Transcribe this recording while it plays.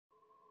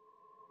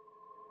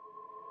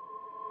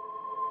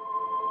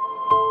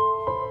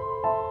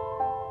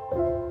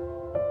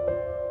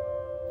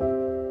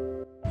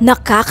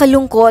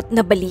Nakakalungkot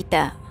na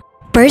balita.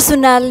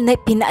 Personal na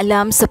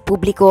pinaalam sa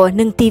publiko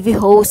ng TV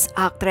host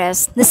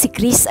actress na si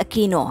KRIS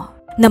Aquino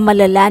na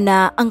malala na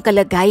ang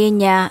kalagayan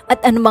niya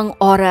at anumang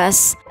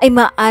oras ay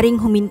maaring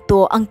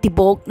huminto ang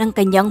tibok ng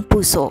kanyang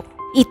puso.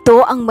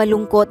 Ito ang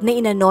malungkot na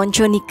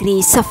inanunsyo ni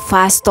KRIS sa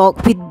Fast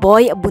Talk with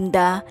Boy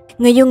Abunda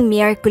ngayong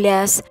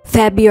Miyerkules,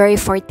 February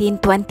 14,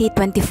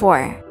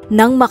 2024.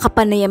 Nang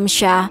makapanayam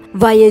siya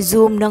via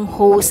Zoom ng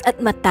host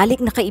at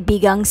matalik na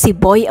kaibigang si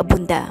Boy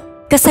Abunda.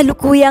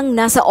 Kasalukuyang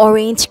nasa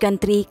Orange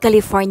Country,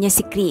 California si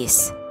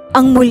KRIS.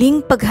 Ang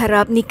muling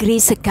pagharap ni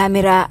KRIS sa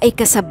kamera ay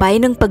kasabay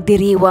ng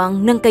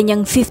pagdiriwang ng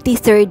kanyang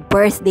 53rd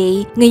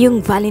birthday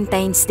ngayong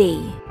Valentine's Day.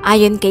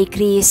 Ayon kay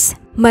KRIS,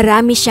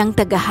 marami siyang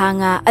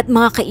tagahanga at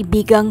mga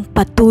kaibigang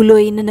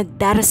patuloy na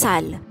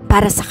nagdarasal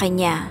para sa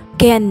kanya.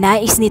 Kaya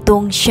nais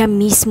nitong siya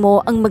mismo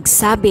ang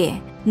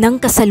magsabi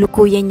ng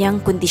kasalukuyan niyang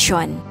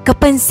kondisyon.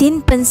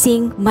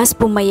 Kapansin-pansing mas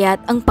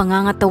pumayat ang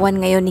pangangatawan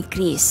ngayon ni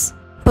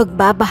KRIS.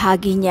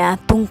 Pagbabahagi niya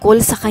tungkol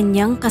sa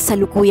kanyang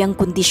kasalukuyang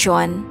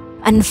kondisyon,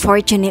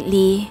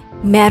 unfortunately,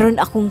 meron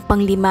akong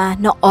panglima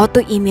na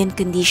autoimmune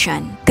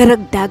condition.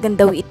 Karagdagan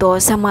daw ito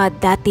sa mga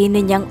dati na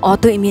niyang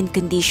autoimmune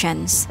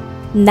conditions.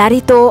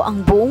 Narito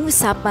ang buong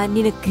usapan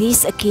ni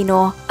KRIS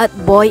Aquino at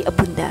Boy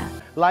Abunda.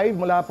 Live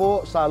mula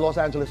po sa Los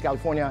Angeles,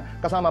 California,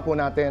 kasama po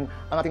natin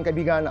ang ating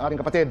kaibigan, ang ating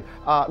kapatid,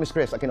 Miss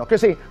KRIS Aquino.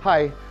 Chrissy,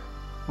 hi!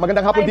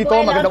 Magandang hapon dito,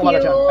 magandang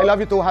umaga dyan. I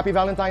love you too. Happy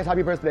Valentine's,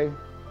 happy birthday.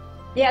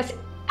 Yes.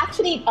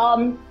 Actually,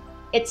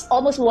 it's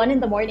almost 1 in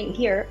the morning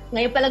here.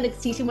 Ngayon pa lang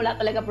nagsisimula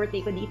talaga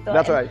birthday ko dito.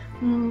 That's right.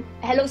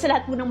 Hello sa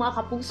lahat po ng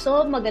mga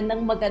kapuso.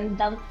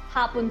 Magandang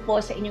hapon po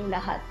sa inyong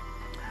lahat.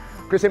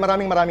 Chrissy,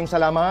 maraming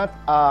salamat.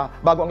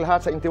 Bago ang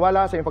lahat sa iyong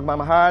tiwala, sa iyong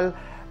pagmamahal.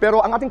 Pero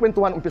ang ating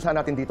kwentuhan, umpisa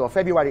natin dito,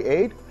 February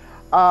 8,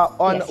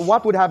 on Yes.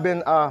 what would have been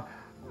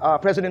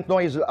President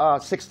Noy's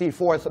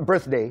 64th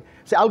birthday.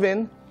 Si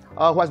Alvin,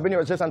 who has been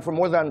your assistant for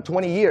more than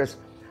 20 years,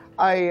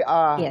 ay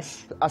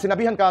Yes.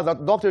 Sinabihan ka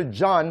that Dr.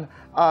 John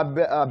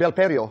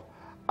Belperio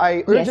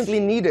ay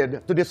urgently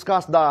needed to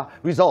discuss the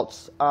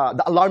results,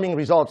 the alarming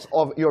results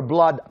of your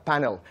blood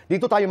panel.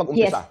 Dito tayo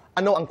mag-umpisa. Yes.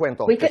 Ano ang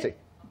kwento, Chrissy?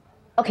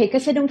 Okay,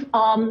 kasi nung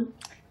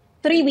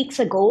 3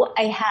 weeks ago,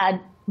 I had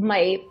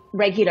my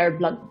regular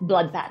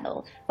blood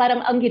panel.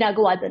 Parang ang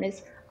ginagawa doon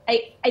is,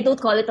 I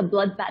don't call it a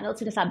blood panel.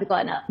 Sinasabi ko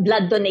na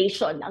blood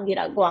donation ang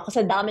ginagawa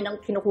kasi dami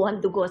ng kinukuhan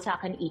dugo sa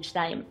akin each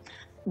time.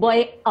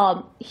 Boy,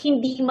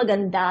 hindi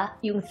maganda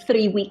yung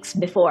 3 weeks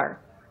before.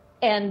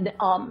 And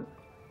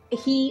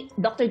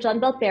Dr.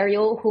 John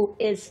Belperio, who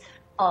is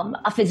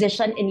a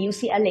physician in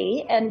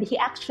UCLA, and he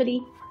actually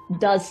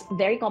does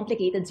very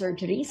complicated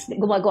surgeries.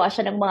 Gumagawa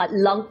siya ng mga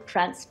lung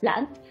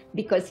transplant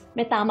because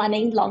may tama na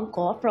yung lung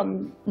ko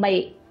from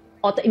my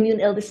autoimmune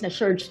illness na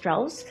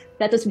Sjögren's.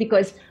 That was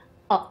because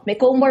may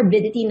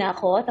comorbidity na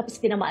ako, tapos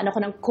tinamaan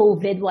ako ng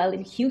COVID while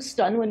in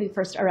Houston when we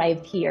first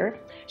arrived here.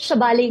 Siya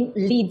baling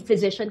lead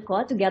physician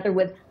ko together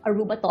with a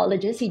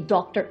rheumatologist, si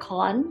Dr.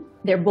 Khan.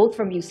 They're both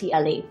from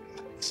UCLA.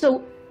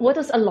 So what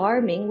was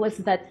alarming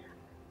was that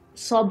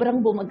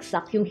sobrang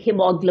bumagsak yung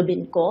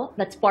hemoglobin ko.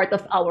 That's part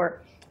of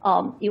our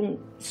yung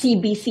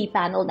CBC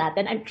panel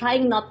natin. I'm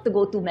trying not to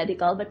go too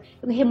medical, but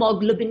yung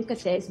hemoglobin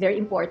kasi is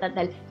very important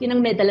dahil yun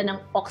ang medala ng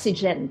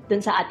oxygen dun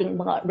sa ating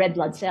mga red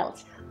blood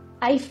cells.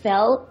 I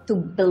fell to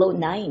below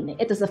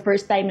 9. It was the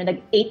first time na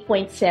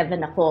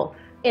nag-8.7 ako.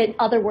 In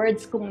other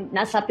words, kung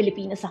nasa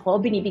Pilipinas ako,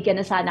 binibigyan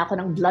na sana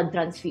ako ng blood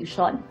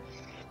transfusion.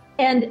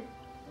 And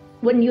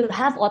when you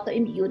have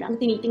autoimmune, ang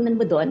tinitingnan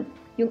mo doon,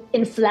 yung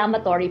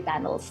inflammatory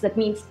panels. That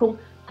means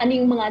kung ano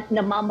yung mga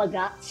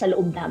namamaga sa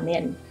loob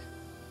namin.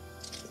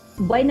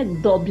 Boy,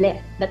 nagdoble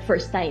that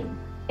first time.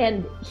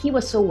 And he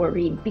was so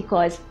worried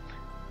because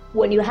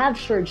when you have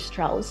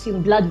Sjögren's,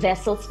 yung blood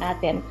vessels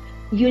natin,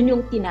 yun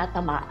yung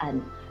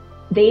tinatamaan.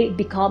 They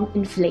become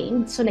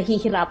inflamed, so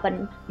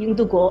nahihirapan yung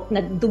dugo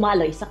na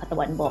dumaloy sa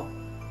katawan mo.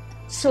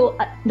 So,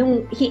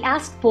 nung he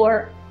asked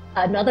for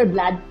another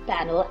blood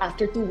panel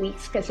after 2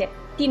 weeks kasi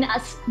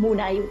tinaas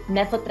muna yung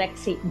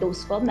methotrexate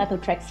dose ko.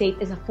 Methotrexate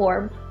is a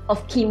form of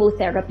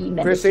chemotherapy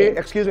medicine. Chrissy,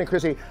 excuse me,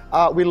 Chrissy.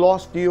 We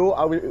lost you.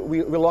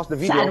 We lost the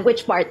video. Saan?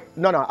 Which part?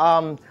 No.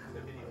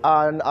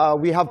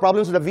 We have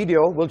problems with the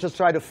video. We'll just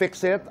try to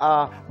fix it.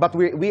 But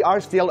we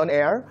are still on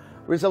air.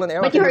 We're still on air.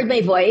 But you heard my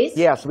voice?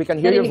 Yes, we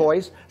can hear your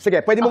voice.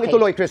 Sige, pwede mong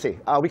ituloy,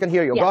 Chrissy. We can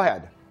hear you. Yeah. Go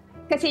ahead.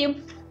 Kasi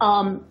yung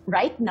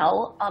right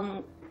now,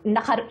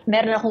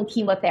 meron akong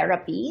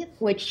chemotherapy,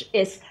 which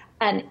is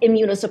an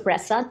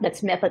immunosuppressant,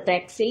 that's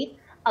methotrexate.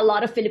 A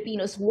lot of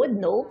Filipinos would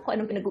know kung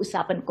anong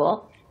pinag-uusapan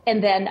ko.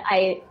 And then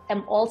I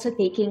am also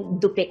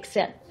taking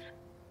Dupixent.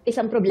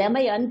 Isang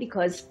problema yan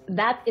because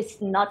that is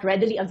not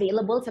readily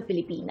available sa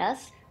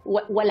Pilipinas.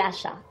 Wala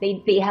siya.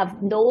 They have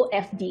no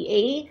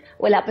FDA.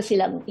 Wala pa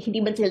silang, hindi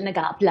man sila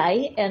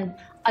nag-a-apply. And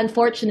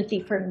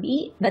unfortunately for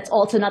me, that's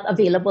also not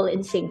available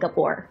in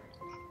Singapore.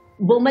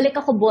 Bumalik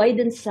ako, boy,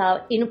 dun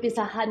sa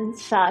inumpisahan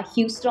sa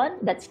Houston.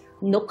 That's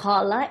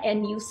Nucala,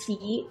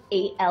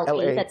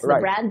 Nucala. That's the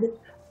brand.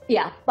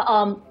 Yeah.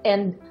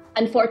 And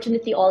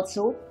unfortunately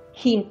also,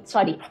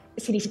 sorry,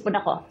 sinisipon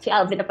ako. Si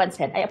Alvin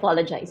napansin. I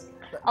apologize.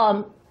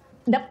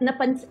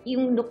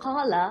 Yung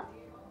Nucala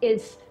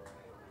is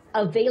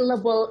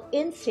available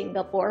in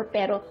Singapore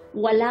pero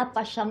wala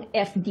pa siyang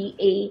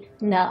FDA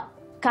na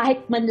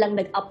kahit man lang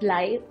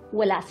nag-apply,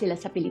 wala sila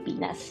sa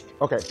Pilipinas.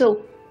 Okay.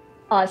 So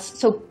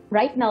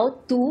right now,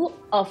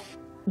 2 of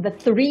the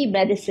 3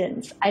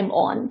 medicines I'm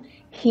on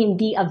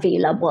hindi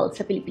available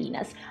sa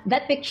Pilipinas.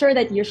 That picture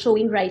that you're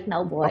showing right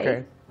now,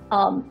 boy,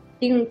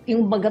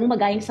 yung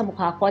magang-magayang sa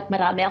mukha ko at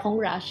marami akong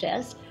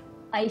rashes,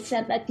 I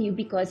sent that to you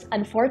because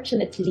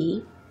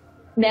unfortunately,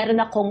 meron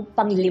akong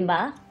pang-5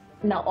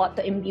 na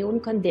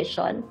autoimmune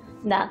condition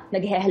na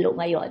naghehelo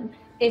ngayon.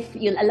 If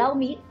you'll allow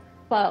me,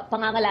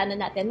 pangangalanan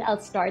natin,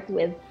 I'll start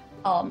with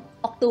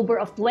October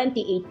of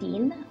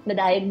 2018,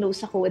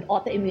 na-diagnose ako with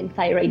autoimmune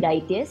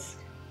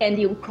thyroiditis and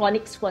yung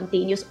chronic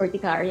spontaneous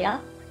urticaria.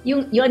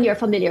 Yun you're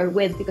familiar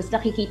with because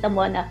nakikita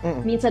mo na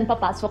minsan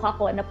papasok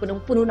ako na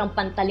punong-puno ng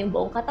pantal yung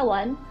buong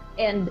katawan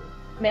and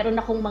meron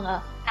akong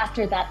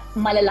after that,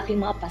 malalaking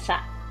mga pasa.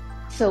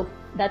 So,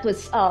 that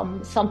was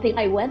something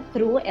I went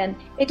through and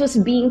it was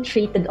being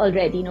treated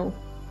already,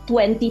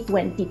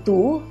 2022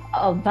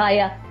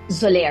 via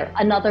Xolair,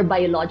 another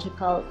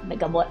biological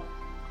megamot.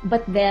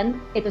 But then,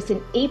 it was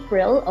in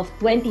April of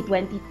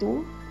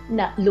 2022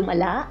 na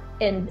lumala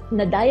and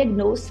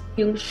na-diagnose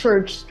yung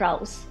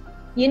Sturge-Strauss.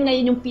 Yun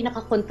ngayon yung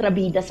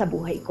pinaka-kontrabida sa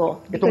buhay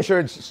ko. Itong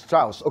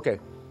Sturge-Strauss, okay.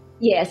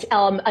 Yes,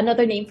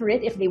 another name for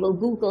it, if they will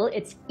Google,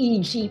 it's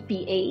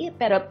EGPA,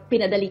 pero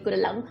pinadali ko na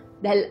lang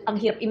dahil ang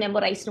hirap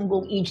i-memorize ng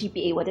buong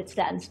EGPA what it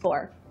stands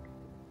for.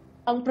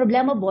 Ang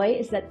problema, boy,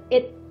 is that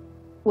it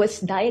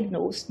was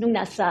diagnosed nung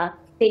nasa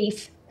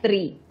phase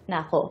 3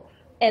 na ako.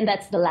 And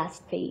that's the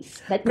last phase.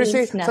 That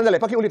Chrissy, means na... sandali,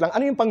 pakiulit lang.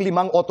 Ano yung pang-5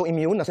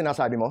 autoimmune na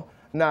sinasabi mo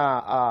na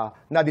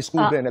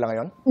na-discover nila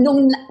ngayon?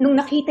 Nung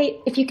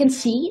nakita, if you can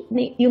see,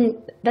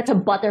 that's a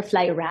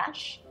butterfly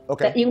rash.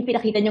 Okay. Yung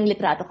pinakita niyong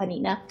litrato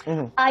kanina.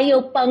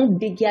 Ayaw pang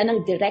bigyan ng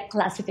direct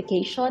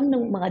classification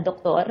ng mga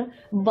doktor,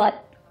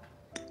 but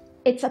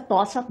it's a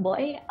toss-up,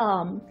 boy.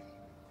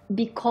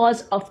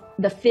 Because of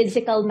the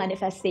physical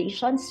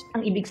manifestations,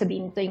 ang ibig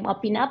sabihin nito yung mga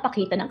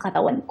pinapakita ng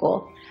katawan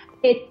ko.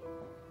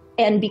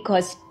 And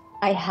because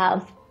I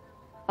have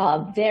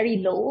very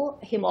low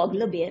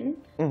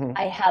hemoglobin,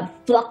 I have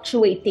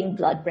fluctuating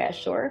blood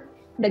pressure,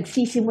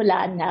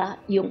 nagsisimula na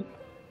yung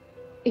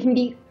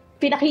hindi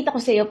pinakita ko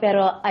sa iyo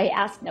pero I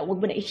asked na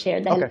wag mo na i-share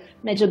dahil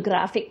medyo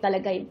graphic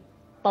talaga yung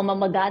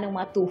pamamaga ng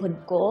mga tuhod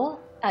ko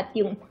at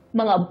yung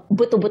mga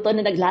buto-buto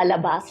na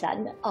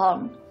naglalabasan.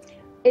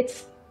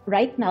 It's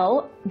right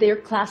now they're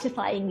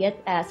classifying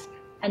it as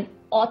an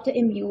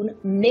autoimmune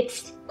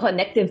mixed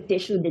connective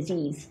tissue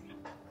disease.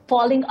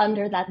 Falling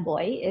under that,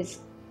 boy,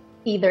 is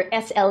either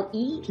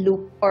SLE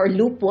or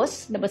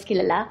lupus na mas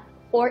kilala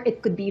or it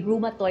could be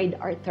rheumatoid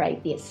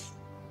arthritis.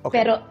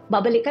 Okay. Pero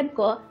babalikan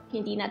ko,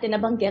 hindi natin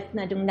nabanggit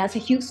na nung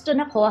nasa Houston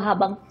ako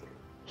habang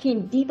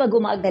hindi pa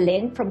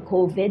gumagaling from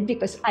COVID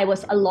because I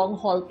was a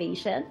long-haul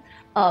patient.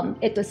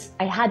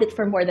 I had it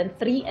for more than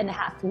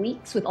 3.5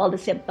 weeks with all the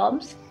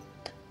symptoms.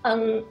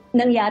 Ang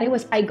nangyari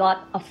was I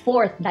got a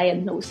 4th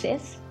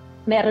diagnosis.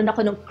 Meron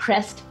ako ng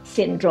KRIS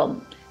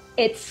syndrome.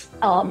 It's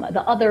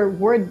the other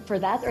word for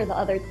that or the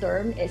other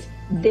term is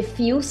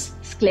diffuse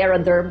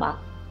scleroderma.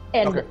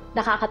 And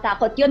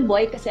nakakatakot yun,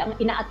 boy, kasi ang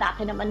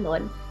inaatake naman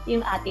nun,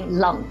 yung ating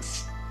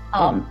lungs.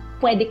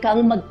 Pwede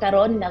kang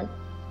magkaroon ng...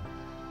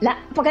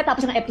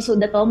 Pagkatapos ng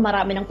episode na to,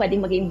 marami nang pwedeng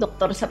maging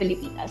doktor sa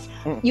Pilipinas.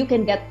 You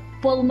can get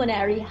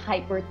pulmonary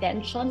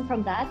hypertension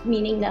from that,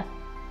 meaning na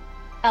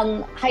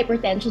ang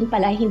hypertension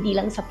pala hindi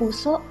lang sa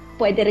puso,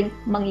 pwede rin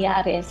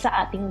mangyari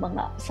sa ating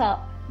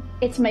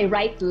it's my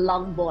right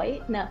lung,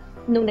 boy, na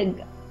nung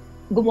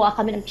gumawa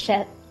kami ng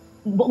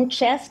buong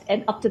chest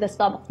and up to the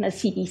stomach na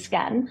CT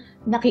scan,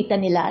 nakita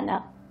nila na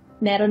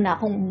meron na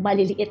akong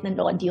maliliit na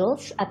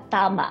nodules at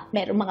tama.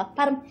 Meron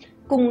parang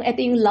kung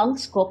ito yung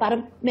lungs ko,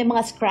 parang may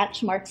mga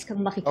scratch marks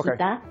kang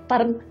makikita.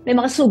 Parang may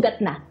mga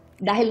sugat na.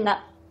 Dahil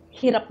nga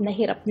hirap na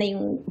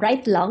yung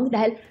right lung.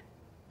 Dahil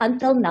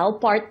until now,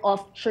 part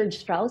of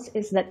Sturge-Strauss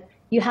is that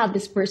you have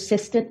this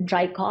persistent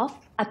dry cough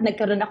at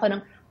nagkaroon ako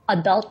ng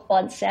adult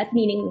onset,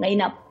 meaning ngayon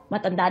na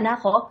matanda na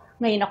ako,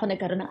 ngayon ako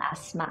nagkaroon ng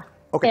asthma.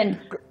 Okay.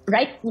 And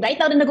right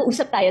now na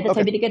nag-uusap tayo,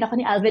 dahil binigyan ako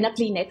ni Alvin na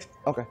Kleenex,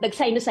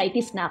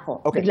 nag-sinusitis na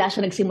ako. Bigla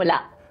siya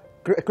nagsimula.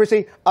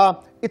 Chrissy,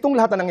 itong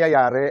lahat na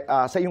nangyayari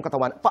sa iyong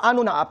katawan,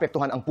 paano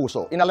naapektuhan ang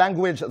puso? In a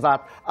language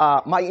that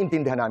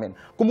maiintindihan namin.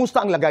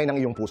 Kumusta ang lagay ng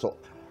iyong puso?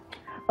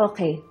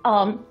 Okay.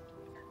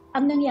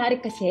 Ang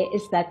nangyari kasi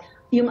is that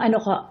yung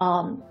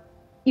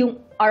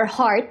our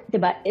heart,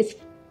 diba, is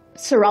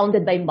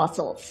surrounded by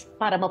muscles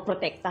para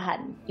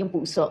maprotektahan yung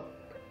puso.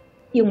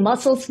 Yung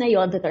muscles na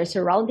yon that are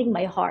surrounding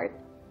my heart,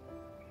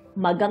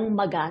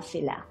 magang-maga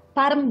sila.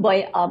 Parang,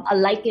 boy, I'll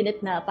liken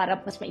it na para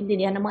mas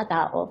maintindihan ng mga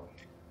tao.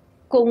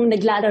 Kung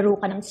naglalaro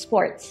ka ng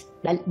sports,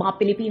 dahil mga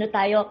Pilipino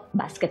tayo,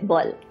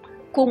 basketball.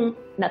 Kung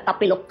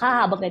natapilok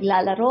ka habang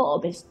naglalaro o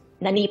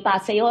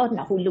nanipa sa'yo,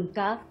 nahulog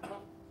ka,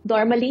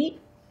 normally,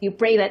 you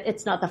pray that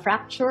it's not a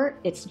fracture,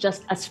 it's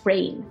just a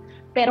sprain.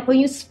 Pero kung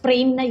yung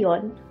sprain na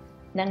yon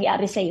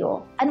nangyari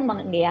sa'yo,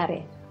 anong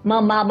mangyayari?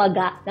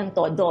 Mamamaga ng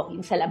todo,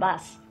 yung sa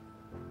labas.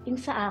 Yung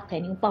sa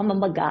akin, yung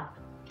pamamaga,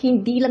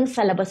 hindi lang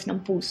sa labas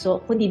ng puso,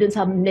 kundi dun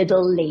sa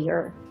middle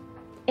layer.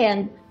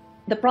 And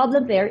the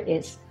problem there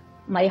is,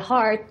 my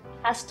heart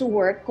has to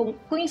work. Kung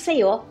yung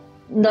sa'yo,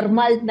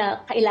 normal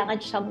na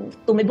kailangan siyang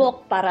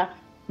tumibok para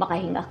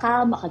makahinga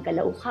ka,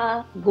 makagalaw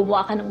ka,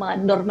 gumawa ka ng mga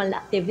normal na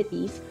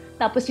activities.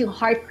 Tapos yung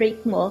heart rate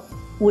mo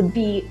would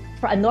be,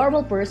 for a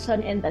normal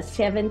person, in the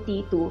 70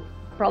 to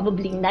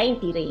probably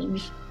 90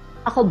 range.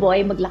 Ako,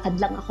 boy, maglakad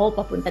lang ako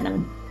papunta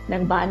ng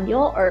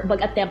banyo or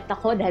mag-attempt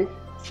ako dahil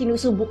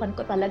sinusubukan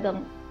ko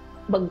talagang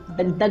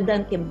magdagdag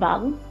ng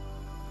timbang.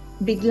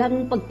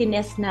 Biglang pag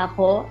tinest na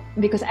ako,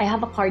 because I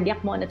have a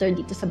cardiac monitor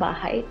dito sa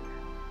bahay,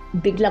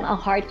 biglang ang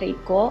heart rate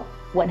ko,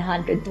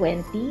 120.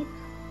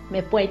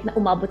 May point na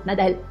umabot na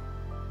dahil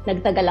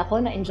nagtagal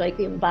ako, na-enjoy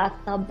ko yung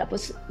bathtub,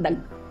 tapos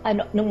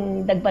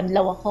nung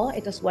nagbanlaw ako,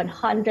 it was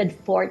 146.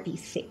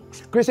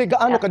 Chrissy,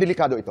 gaano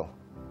kadelikado ito?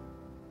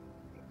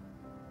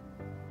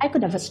 I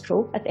could have a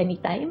stroke at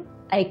any time.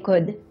 I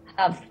could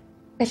have,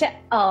 kasi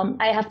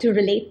I have to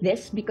relate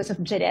this because of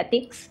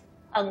genetics.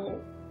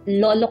 Ang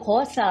lolo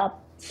ko sa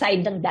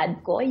side ng dad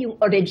ko, yung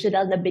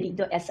original na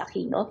Benito S.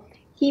 Aquino,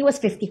 he was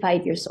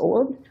 55 years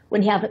old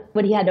when he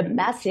had a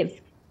massive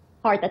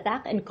heart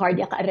attack and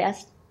cardiac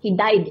arrest. He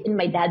died in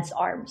my dad's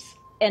arms.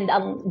 And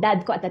ang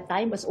dad ko at the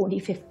time was only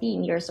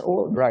 15 years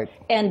old. Right.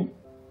 And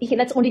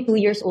that's only 2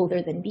 years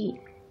older than me.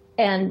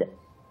 And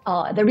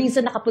the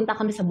reason nakapunta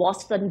kami sa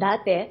Boston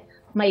dati,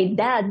 my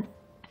dad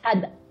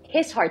had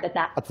his heart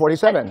attack. At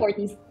 47?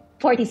 At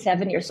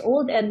 47 years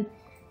old. And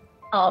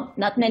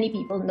not many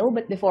people know,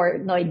 but before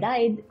Noy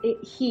died,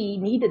 he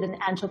needed an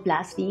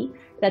angioplasty.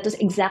 That was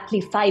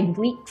exactly 5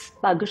 weeks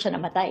bago siya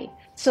namatay.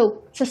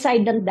 So, sa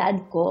side ng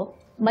dad ko,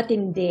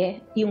 matindi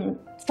yung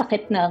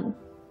sakit ng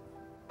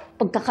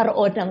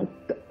pagkakaroon ng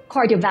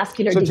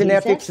cardiovascular diseases. So,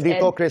 genetics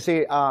dito,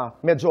 Chrissy,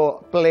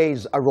 medyo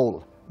plays a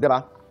role, di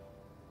ba?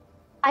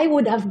 I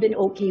would have been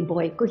okay,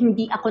 boy, kung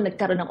hindi ako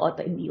nagkaroon ng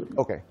autoimmune.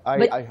 Okay.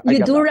 But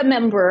you do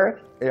remember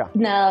Yeah.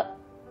 na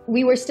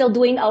we were still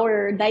doing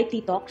our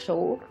nightly talk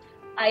show.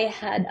 I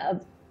had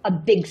a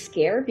big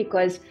scare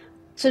because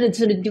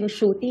sunod-sunod yung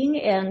shooting,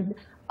 and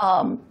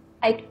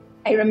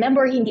I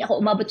remember hindi ako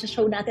umabot sa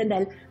show natin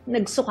dahil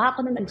nagsuka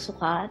ako na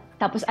nagsuka.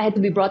 Tapos I had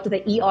to be brought to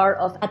the ER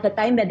of, at the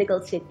time, Medical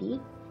City.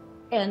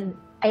 And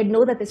I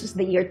know that this was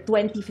the year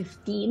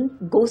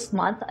 2015, ghost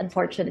month,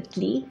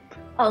 unfortunately.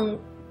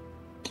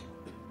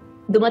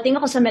 Dumating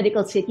ako sa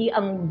Medical City,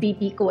 ang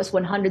BP ko was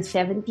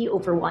 170/110.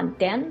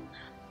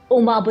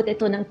 Umabot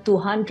ito ng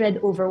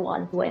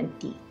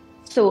 200/120.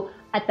 So,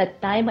 at that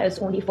time, I was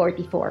only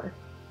 44.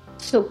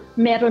 So,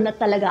 meron na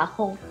talaga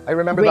akong I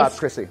remember risk. that,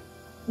 Chrissy.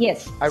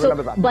 Yes. I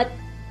remember that. But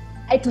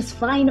it was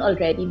fine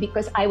already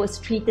because I was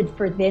treated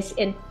for this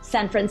in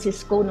San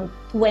Francisco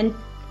noong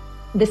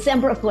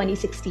December of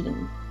 2016.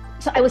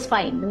 So, I was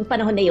fine nung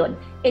panahon na yun.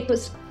 It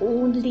was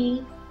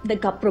only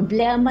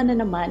nagka-problema na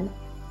naman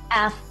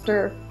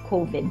after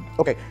COVID.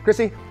 Okay,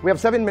 Chrissy, we have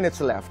 7 minutes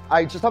left.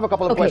 I just have a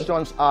couple of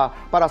questions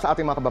para sa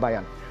ating mga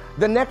kababayan.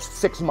 The next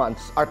 6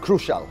 months are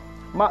crucial.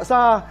 Yes.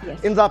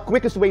 In the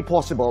quickest way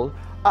possible,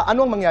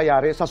 ano ang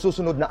mangyayari sa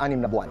susunod na 6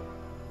 na buwan?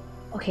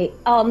 Okay,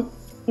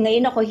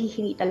 ngayon ako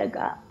hihingi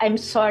talaga. I'm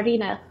sorry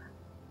na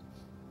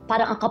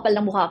parang ang kapal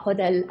ng mukha ko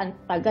dahil ang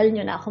tagal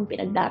nyo na akong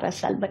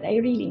pinagdarasal, but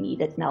I really need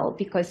it now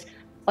because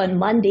on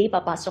Monday,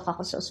 papasok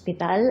ako sa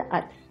ospital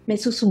at may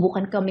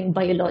susubukan kaming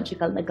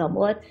biological na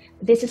gamot.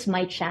 This is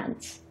my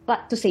chance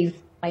to save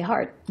my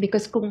heart.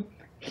 Because kung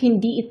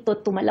hindi ito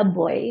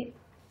tumalaboy,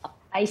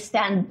 I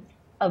stand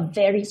a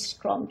very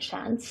strong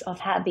chance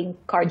of having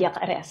cardiac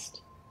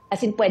arrest.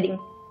 As in, pwedeng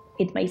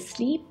in my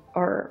sleep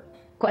or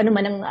kung ano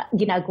man ang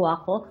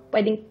ginagawa ko,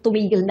 pwedeng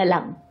tumigil na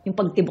lang yung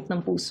pagtibok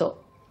ng puso.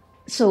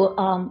 So,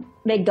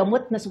 may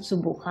gamot na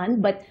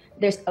susubukan, but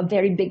there's a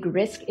very big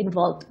risk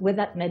involved with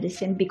that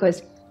medicine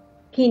because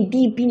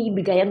hindi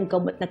binibigay ang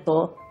gamot na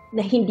to na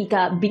hindi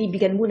ka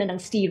binibigyan muna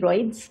ng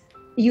steroids.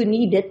 You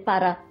need it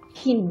para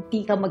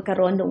hindi ka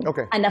magkaroon ng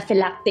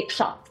anaphylactic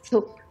shock.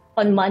 So,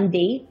 on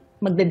Monday,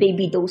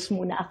 magbe-baby dose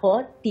muna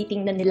ako.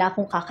 Titingnan nila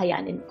kung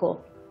kakayanin ko.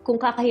 Kung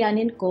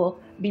kakayanin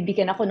ko,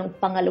 bibigyan ako ng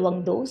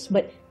pangalawang dose.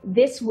 But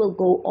this will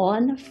go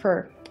on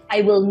for,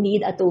 I will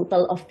need a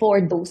total of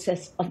 4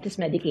 doses of this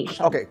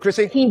medication. Okay,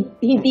 Chrissy?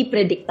 Hindi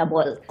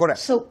predictable.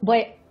 Correct. So,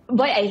 boy,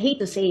 I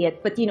hate to say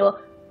it, but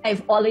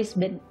I've always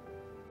been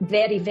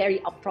very,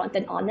 very upfront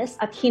and honest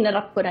at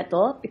hinarap ko na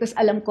to because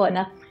alam ko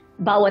na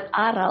bawat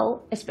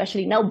araw,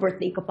 especially now,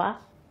 birthday ko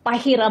pa,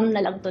 pahiram na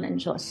lang to ng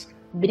Diyos.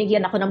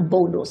 Binigyan ako ng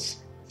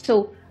bonus.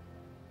 So,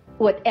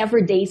 whatever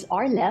days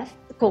are left,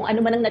 kung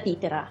ano man ang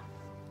natitira,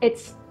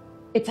 it's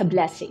a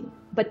blessing.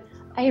 But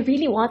I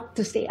really want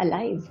to stay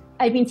alive.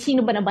 I mean,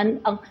 sino ba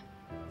naman ang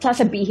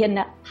sasabihin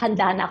na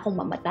handa na akong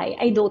mamatay?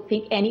 I don't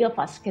think any of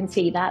us can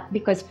say that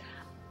because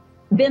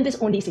Bimby is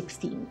only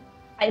 16.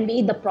 I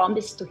made the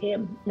promise to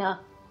him na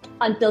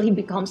until he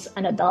becomes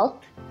an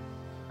adult,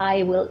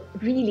 I will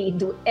really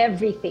do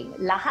everything.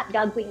 Lahat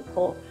gagawin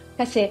ko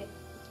kasi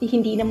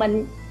hindi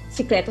naman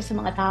sikreto sa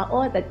mga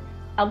tao that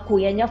ang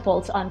kuya niya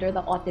falls under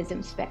the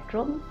autism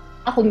spectrum.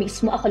 Ako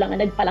mismo, ako lang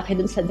ang nagpalaki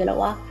dun sa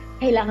dalawa.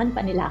 Kailangan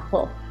pa nila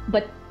ako.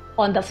 But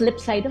on the flip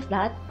side of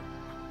that,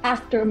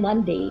 after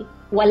Monday,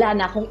 wala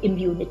na akong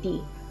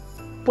immunity.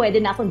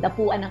 Pwede na akong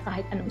dapuan ng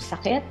kahit anong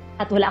sakit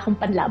at wala akong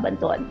panlaban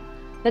doon.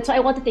 That's why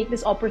I want to take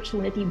this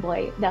opportunity,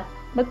 boy, na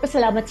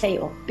magpasalamat sa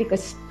iyo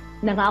because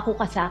nangako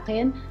ka sa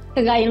akin,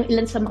 kagaya ng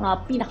ilan sa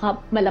mga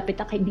pinakamalapit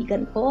na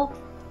kaibigan ko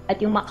at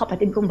yung mga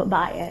kapatid kong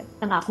babae,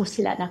 nangako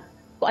sila na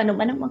kung ano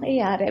man ang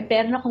mangyayari.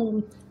 Pero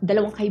akong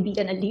dalawang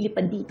kaibigan na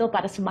lilipad dito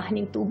para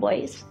samahan yung two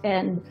boys.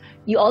 And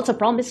you also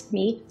promised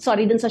me,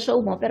 sorry dun sa show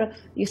mo, pero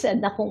you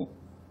said na kung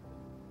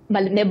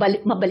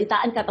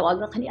mabalitaan ka,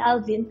 tawagan ka ni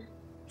Alvin,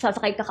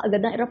 sasakay ka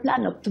kaagad ng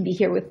aeroplano to be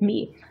here with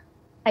me.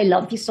 I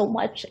love you so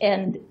much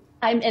and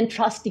I'm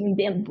entrusting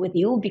them with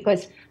you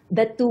because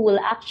the two will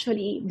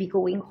actually be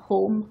going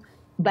home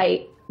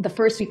by the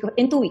first week,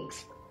 in 2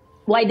 weeks.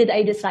 Why did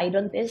I decide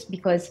on this?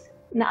 Because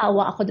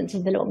naawa ako dun sa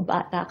dalawang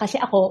bata. Kasi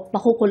ako,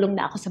 makukulong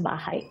na ako sa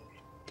bahay.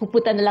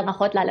 Pupunta na lang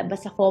ako at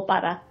lalabas ako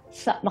para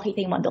makita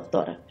yung mga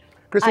doktor.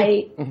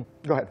 Chrissy,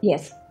 go ahead.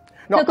 Yes.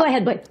 No, go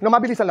ahead, boy. No,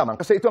 mabilisan lamang.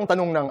 Kasi ito ang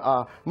tanong ng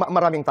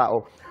maraming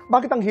tao.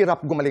 Bakit ang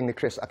hirap gumaling ni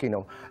KRIS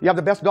Aquino? You have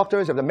the best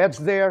doctors, you have the meds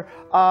there.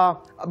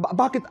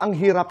 Bakit ang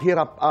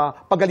hirap-hirap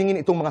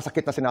pagalingin itong mga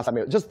sakit na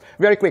sinasabi? Just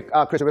very quick,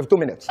 KRIS, we have 2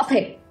 minutes.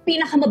 Okay.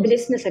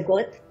 Pinakamabilis na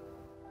sagot.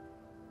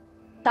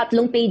 3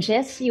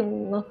 pages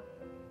yung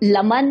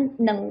laman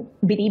ng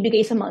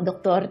binibigay sa mga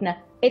doktor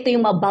na ito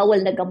yung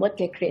mabawal na gamot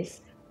kay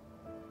KRIS.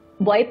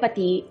 Boy,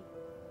 pati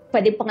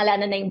pwedeng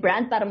pangalanan na yung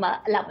brand para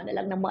maalaman na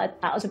lang ng mga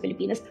tao sa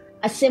Pilipinas.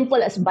 As simple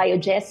as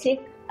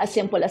Biogesic, as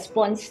simple as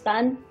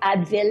Ponstan,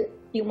 Advil,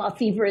 yung mga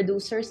fever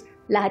reducers,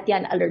 lahat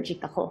yan allergic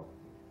ako.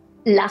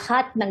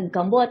 Lahat ng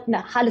gamot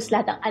na halos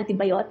lahat ng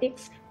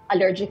antibiotics,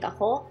 allergic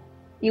ako.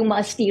 Yung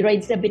mga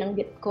steroids na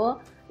binanggit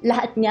ko,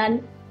 lahat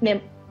niyan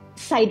may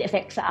side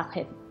effect sa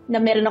akin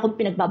na meron akong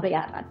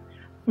pinagbabayaran.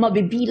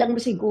 Mabibilang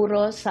mo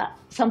siguro sa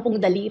 10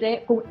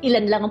 daliri kung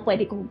ilan lang ang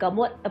pwede kong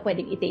gamot na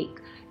pwedeng i-take.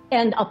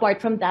 And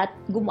apart from that,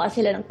 gumawa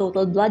sila ng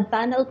total blood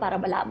panel para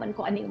malaman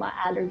ko ano yung mga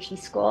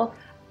allergies ko.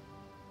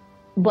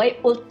 Boy,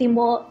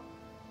 ultimo,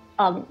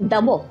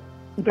 damo,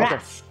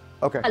 grass.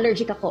 Okay.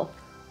 Allergic ako.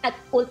 At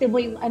ultimo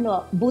yung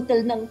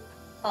butil ng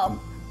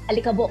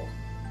alikabok.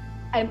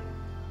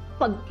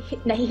 Pag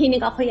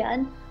nahihinig ako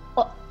yan,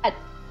 at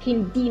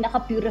hindi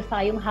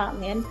naka-purify yung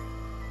hangin,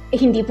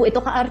 hindi po ito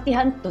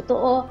kaartihan,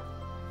 totoo,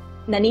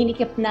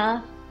 naninikip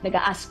na,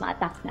 nag-asthma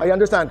attack na. I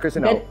understand, Chrissy,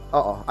 now.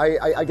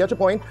 I get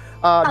your point.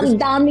 Ang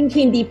daming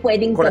hindi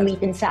pwedeng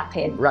gamitin sa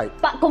akin. Right.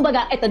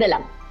 Kumbaga, ito na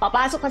lang.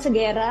 Papasok ka sa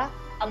gera,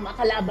 ang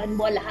makalaban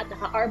mo, lahat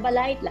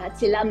naka-arbalite, lahat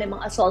sila may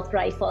mga assault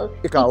rifle.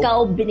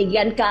 Ikaw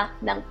binigyan ka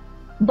ng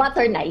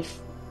butter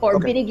knife or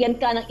binigyan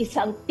ka ng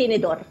isang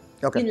tinidor.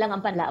 Yun lang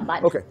ang panlaban.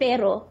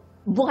 Pero,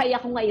 buhay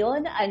ako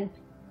ngayon and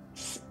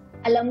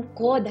alam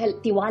ko dahil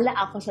tiwala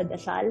ako sa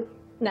dasal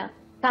na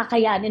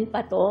kakayanin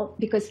pa to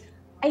because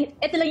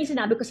ito lang yung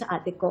sinabi ko sa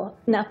ate ko,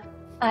 na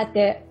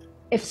ate,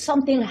 if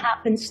something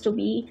happens to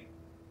me,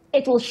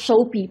 it will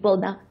show people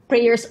na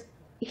prayers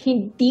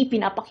hindi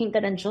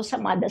pinapakinggan ng Diyos sa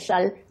mga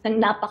dasal ng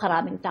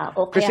napakaraming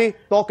tao. Chrissy,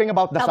 talking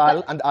about dasal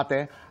and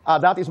ate,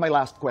 that is my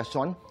last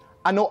question.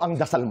 Ano ang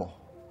dasal mo?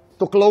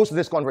 To close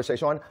this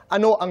conversation,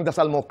 ano ang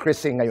dasal mo,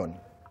 Chrissy, ngayon?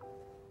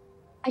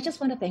 I just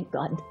want to thank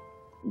God.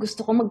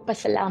 Gusto ko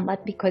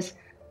magpasalamat because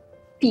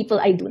people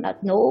I do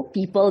not know,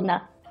 people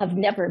na have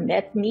never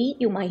met me,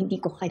 yung mga hindi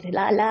ko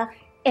kilala,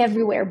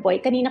 everywhere, boy.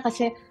 Kanina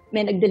kasi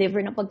may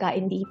nag-deliver ng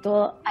pagkain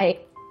dito. I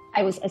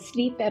was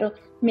asleep, pero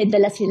may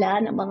dala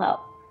sila ng mga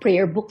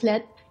prayer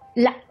booklet.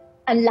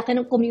 Ang laki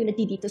ng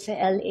community dito sa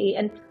LA.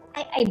 And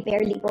I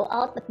barely go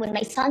out, but when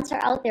my sons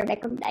are out, they're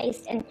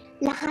recognized. And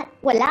lahat,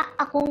 wala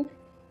akong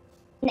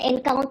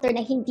na-encounter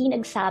na hindi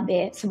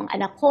nagsabi sa mga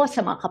anak ko,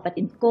 sa mga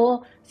kapatid ko,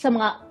 sa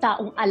mga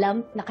taong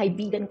alam na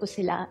kaibigan ko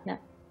sila, na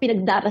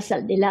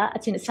pinagdarasal nila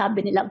at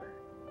sinasabi nilang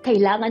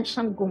kailangan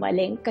siyang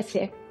gumaling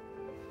kasi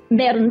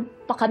meron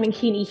pa kaming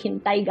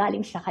hinihintay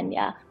galing sa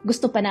kanya.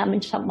 Gusto pa namin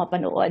siyang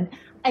mapanood.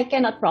 I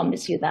cannot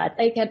promise you that.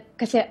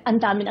 Kasi ang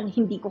dami nang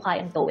hindi ko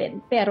kayang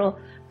gawin. Pero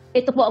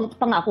ito po ang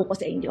pangako ko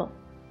sa inyo.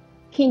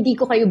 Hindi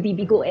ko kayo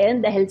bibiguin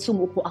dahil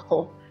sumuko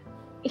ako.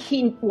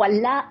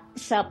 Wala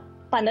sa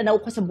pananaw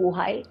ko sa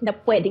buhay na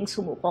pwedeng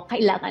sumuko.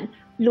 Kailangan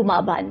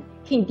lumaban.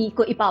 Hindi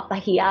ko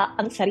ipapahiya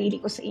ang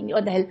sarili ko sa inyo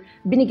dahil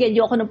binigyan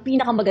niyo ako ng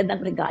pinakamagandang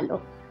regalo.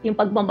 Yung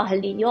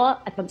pagmamahal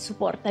ninyo at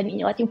pagsuporta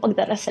ninyo at yung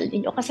pagdarasal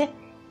ninyo. Kasi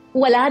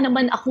wala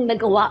naman akong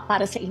nagawa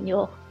para sa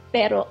inyo.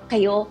 Pero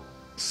kayo,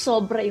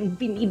 sobra yung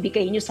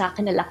binibigay niyo sa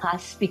akin na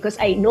lakas because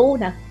I know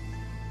na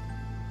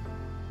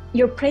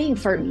you're praying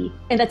for me.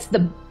 And that's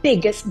the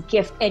biggest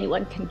gift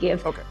anyone can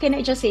give. Can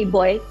I just say,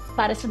 boy,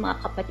 para sa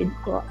mga kapatid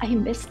ko, I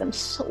miss them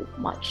so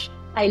much.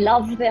 I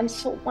love them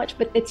so much,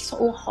 but it's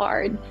so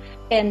hard.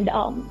 And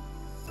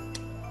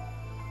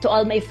to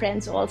all my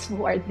friends also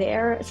who are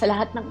there, sa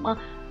lahat ng mga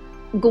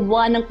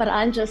gumawa ng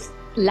paraan, just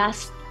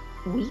last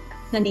week,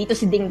 nandito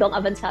si Dingdong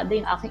Avansado,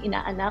 yung aking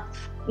inaanak,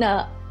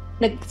 na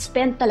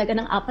nag-spend talaga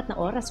ng 4 na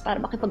oras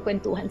para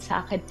makipagkwentuhan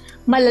sa akin.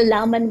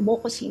 Malalaman mo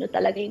kung sino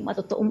talaga yung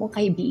matotoong mong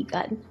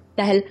kaibigan.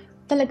 Dahil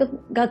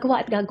talagang gagawa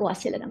at gagawa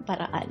sila ng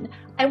paraan.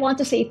 I want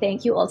to say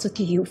thank you also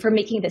to you for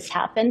making this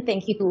happen.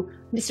 Thank you to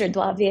Mr.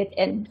 Duavit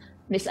and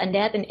Miss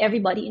Annette and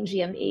everybody in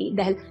GMA.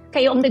 Dahil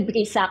kayo ang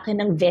nagbigay sa akin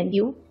ng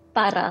venue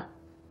para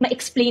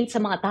ma-explain sa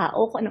mga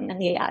tao kung anong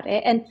nangyayari.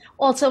 And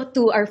also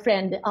to our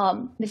friend,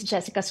 Miss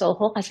Jessica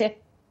Soho, kasi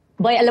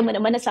boy, alam mo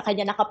naman na sa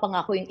kanya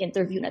nakapangako yung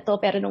interview na to,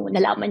 pero nung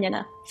nalaman niya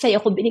na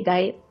sa'yo ko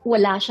binigay,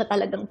 wala siya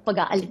talagang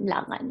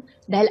pag-aalinlangan.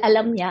 Dahil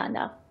alam niya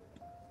na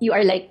you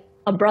are like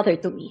a brother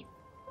to me.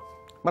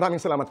 Maraming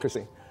salamat,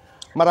 Chrissy.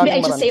 May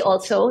I just say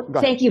also,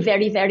 thank you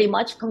very, very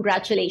much.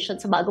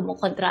 Congratulations sa bago mong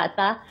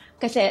kontrata.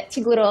 Kasi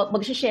siguro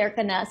mag-share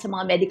ka na sa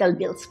mga medical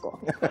bills ko.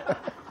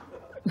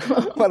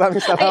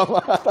 Maraming salamat.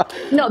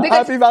 No,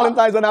 because, happy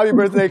Valentine's and happy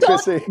birthday,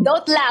 Chrissy.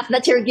 Don't laugh.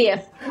 That's your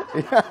gift.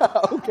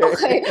 Yeah,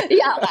 okay.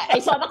 Yeah, I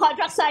saw the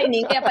contract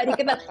signing. Kaya pwede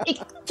ka ba,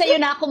 sa'yo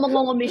na ako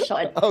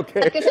mangungumisyon.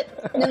 Okay. At kasi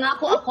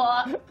nangako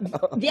ako,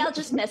 Viel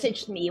just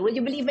messaged me. Would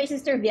you believe my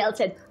sister Viel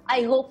said,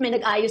 I hope may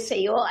nag-ayos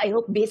sa'yo. I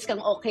hope base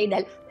kang okay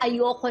dahil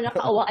ayoko na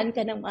kaawaan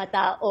ka ng mga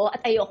tao at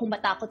ayoko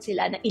matakot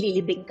sila na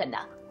ililibing ka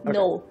na. Okay.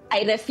 No,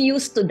 I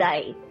refuse to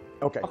die.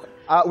 Okay.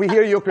 We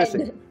hear you,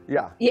 Chrissy.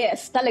 Yeah.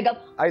 Yes, talaga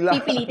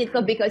pipilitin ko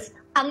because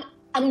ang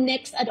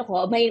next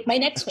my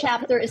next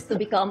chapter is to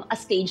become a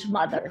stage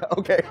mother.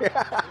 Okay.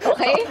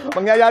 Okay?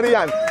 Mangyayari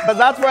yan. But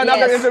that's for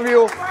another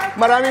interview.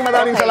 Maraming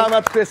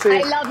salamat,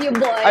 Chrissy. I love you,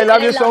 boy. I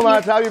love you so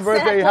much. Happy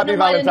birthday. Happy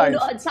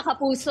Valentine's. Sa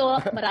Kapuso,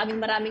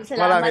 maraming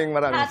salamat.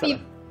 Maraming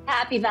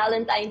Happy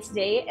Valentine's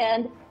Day.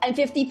 And I'm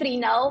 53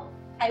 now.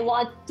 I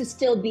want to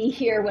still be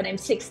here when I'm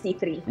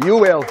 63.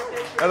 You will.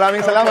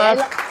 Maraming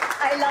salamat.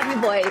 I love you,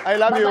 boy. I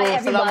love you.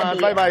 Bye-bye, Salamat.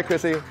 Bye-bye,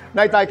 Chrissy.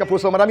 Night-tay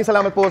Kapuso. Maraming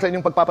salamat po sa inyong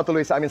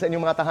pagpapatuloy sa amin, sa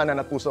inyong mga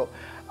tahanan at puso.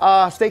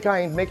 Stay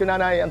kind. Make your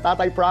nanay and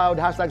tatay proud.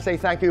 # say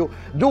thank you.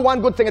 Do one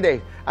good thing a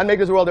day and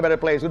make this world a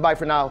better place. Goodbye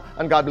for now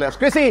and God bless.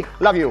 Chrissy,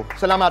 love you.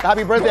 Salamat.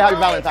 Happy birthday. Happy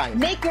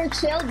Valentine's. Make your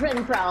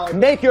children proud.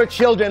 Make your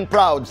children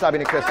proud,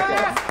 sabi ni Chrissy.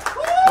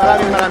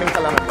 Maraming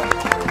salamat.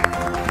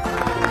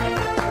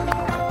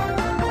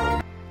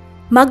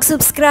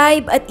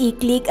 Mag-subscribe at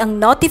i-click ang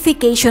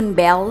notification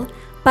bell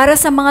para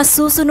sa mga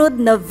susunod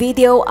na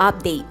video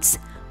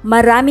updates.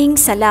 Maraming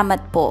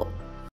salamat po.